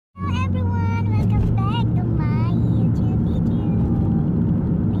Hello everyone! Welcome back to my YouTube video.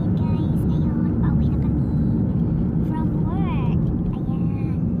 Ayun guys, ngayon pauwi na kami from work.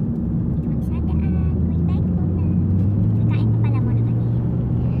 Ayan. Dito kami sa daan. Going back home na. Kakain pa pala muna kami.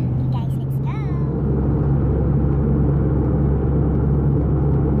 Okay guys, let's go!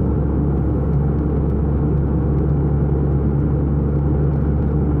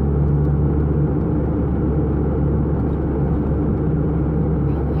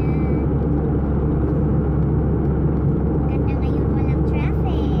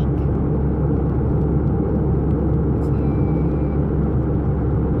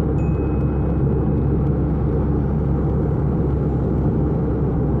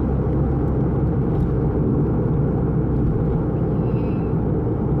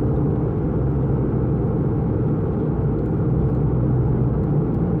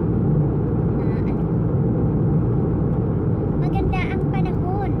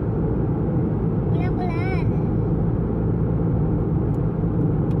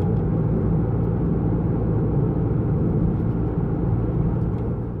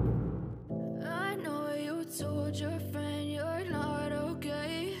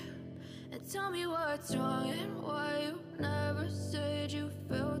 Tell me what's wrong and why you never said you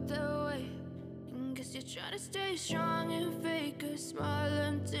felt that way. Guess you're trying to stay strong and fake a smile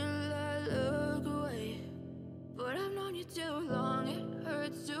until I look away. But I've known you too long, it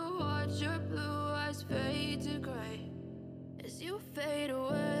hurts to watch your blue eyes fade to gray as you fade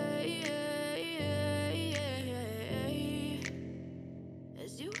away.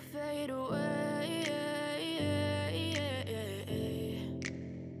 As you fade away.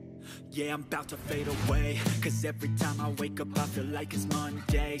 Yeah, I'm about to fade away, cause every time I wake up I feel like it's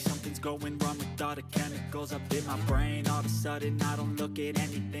Monday. Something's going wrong with all the chemicals up in my brain. All of a sudden I don't look at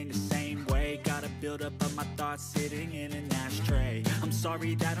anything the same way. Got a build up of my thoughts sitting in an ashtray. I'm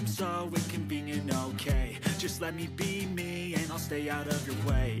sorry that I'm so inconvenient, okay. Just let me be me and I'll stay out of your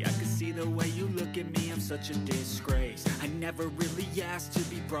way. I can see the way you look at me, I'm such a disgrace. I never really asked to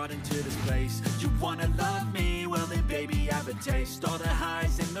be brought into this place. You wanna love me? Well then baby have a taste. All the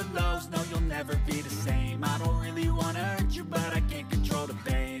highs and the lows, no you'll never be the same. I don't really wanna hurt you but I can't control the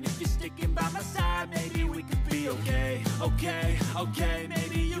pain. If you're sticking by my side maybe we could be okay. Okay,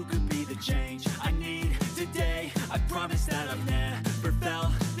 maybe you could be the change I need today. I promise that I've never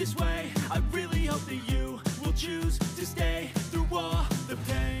felt this way. I really hope that you will choose to stay through all the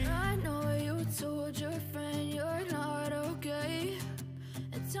pain. I know you told your friend you're not okay,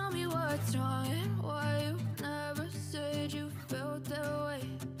 and tell me what's wrong and why you never said you felt that way.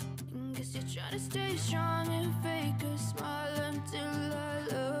 Guess you're trying to stay strong and fake a smile until I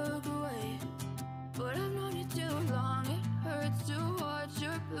look away. But I've known you too long, it hurts to watch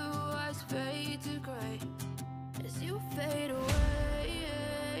your blue eyes fade to gray as you fade away.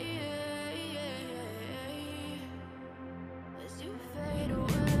 As you fade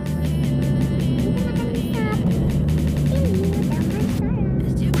away.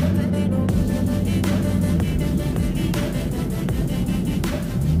 As you fade away.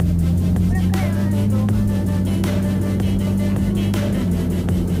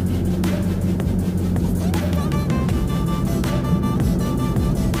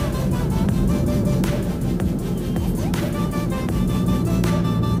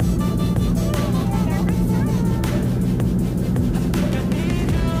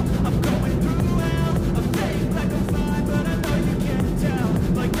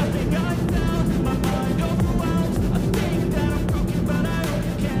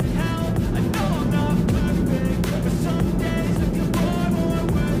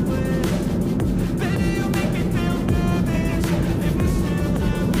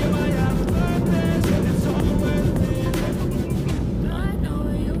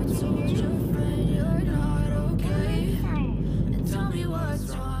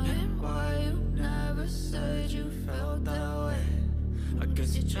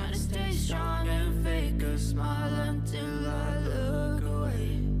 You're trying to stay strong and fake a smile until I look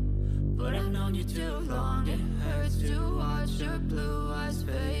away. But I've known you too long, it hurts to watch your blue eyes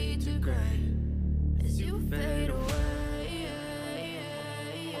fade to gray as you fade away.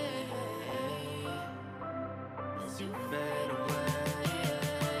 As you fade away.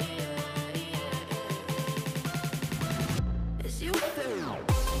 As you fade away.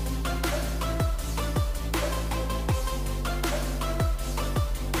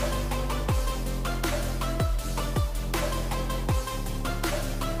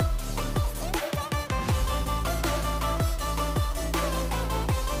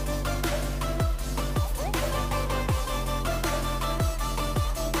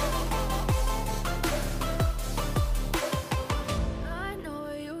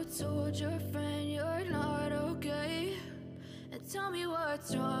 told your friend you're not okay. And tell me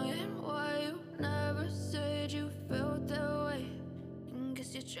what's wrong and why you never said you felt that way. And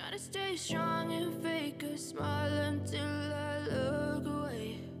guess you're trying to stay strong and fake a smile until I look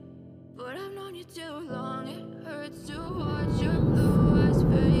away. But I've known you too long, it hurts to watch your blue eyes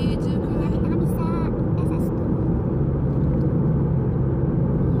fade to gray.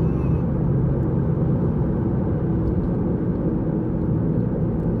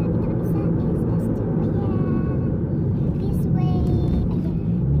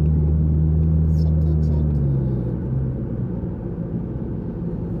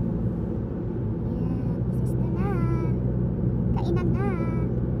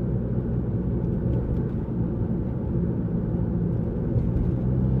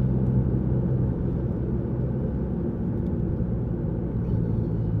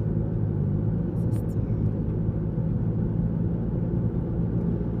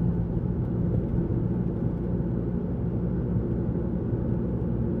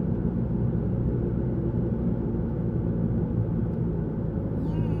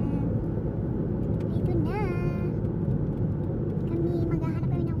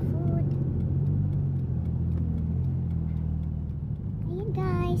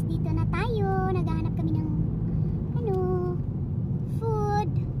 Dito na tayo, naghahanap kami ng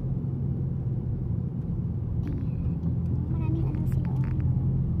food. Ayan, dito maraming sila,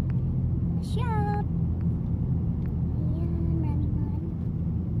 shop. Ayan, maraming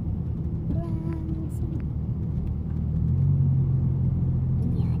brands.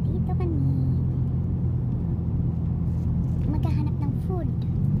 Ayan, dito kami maghahanap ng food.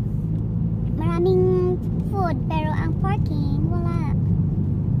 Maraming food pero ang parking wala.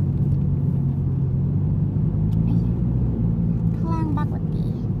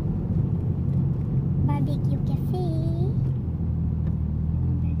 Barbecue cafe.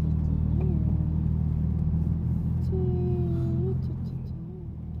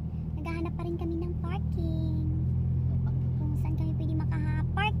 Naghahanap pa rin kami ng parking. Kung saan kami pwede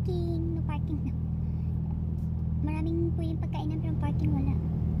maka-parking. No parking na. Maraming pwedeng pagkainan pero parking wala.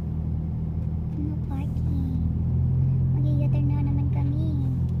 No parking. Mag-u-turn na naman kami.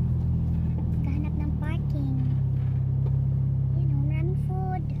 Naghahanap ng parking. Maraming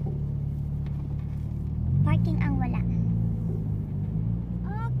food. Parking ang wala.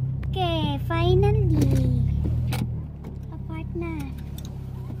 Okay, finally. Apart na.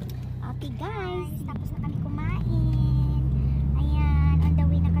 Okay guys, tapos na kami kumain. Ayan, on the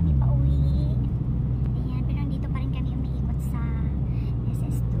way na kami pa uwi. Ayan, pero dito pa rin kami umiikot sa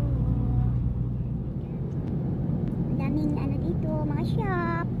SS2. Ang daming dito, mga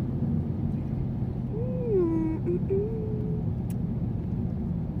shop.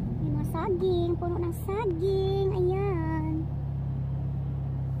 Saging, puno ng saging. Ayan.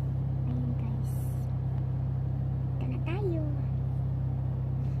 Ayan guys. Ito na tayo.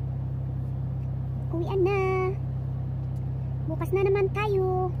 Uwian na. Bukas na naman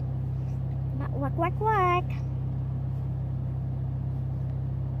tayo. Work, work, work.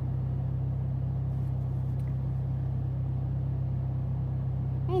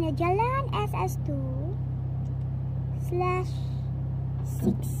 Ayun na, Jalan SS2 /6.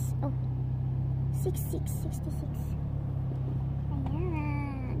 Oh, 6666.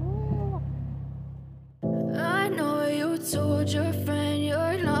 Ayan. Ooh. I know you told your friend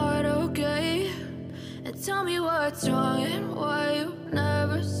you're not okay. And tell me what's wrong and why you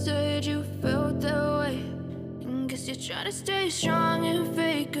never said you felt that way. And guess you're trying to stay strong and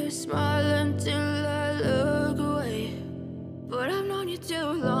fake a smile until I look away. But I've known you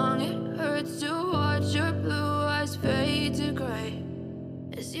too long, it hurts to watch your blue eyes fade to gray.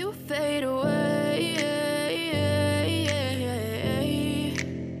 As you fade away,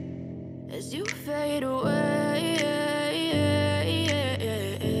 as you fade away.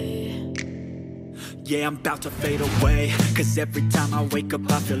 Yeah, I'm about to fade away, cause every time I wake up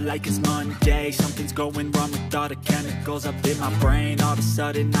I feel like it's Monday. Something's going wrong with all the chemicals up in my brain. All of a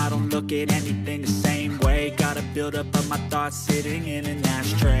sudden I don't look at anything the same way. Gotta build up of my thoughts sitting in an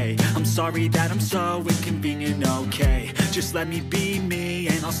ashtray. I'm sorry that I'm so inconvenient, okay. Just let me be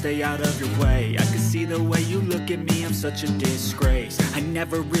me and I'll stay out of your way. I can see the way you look at me, I'm such a disgrace. I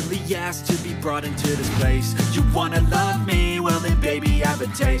never really asked to be brought into this place. You wanna love me? Well then baby have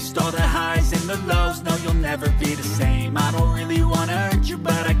a taste. All the highs and the lows, no you'll never be the same. I don't really wanna hurt you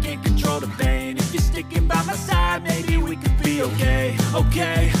but I can't control the pain. If you're sticking by my side, maybe we could be okay.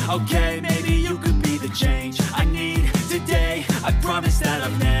 Okay, okay, maybe you could be the change I need today. I promise that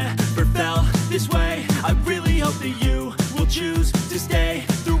I've never felt this way. I really hope that you will choose to stay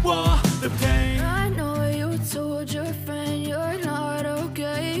through all the pain. I know you told your friend you're not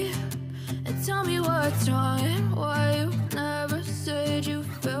okay. tell me what's wrong and why you never said you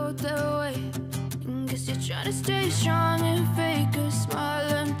felt that way. Guess you're trying to stay strong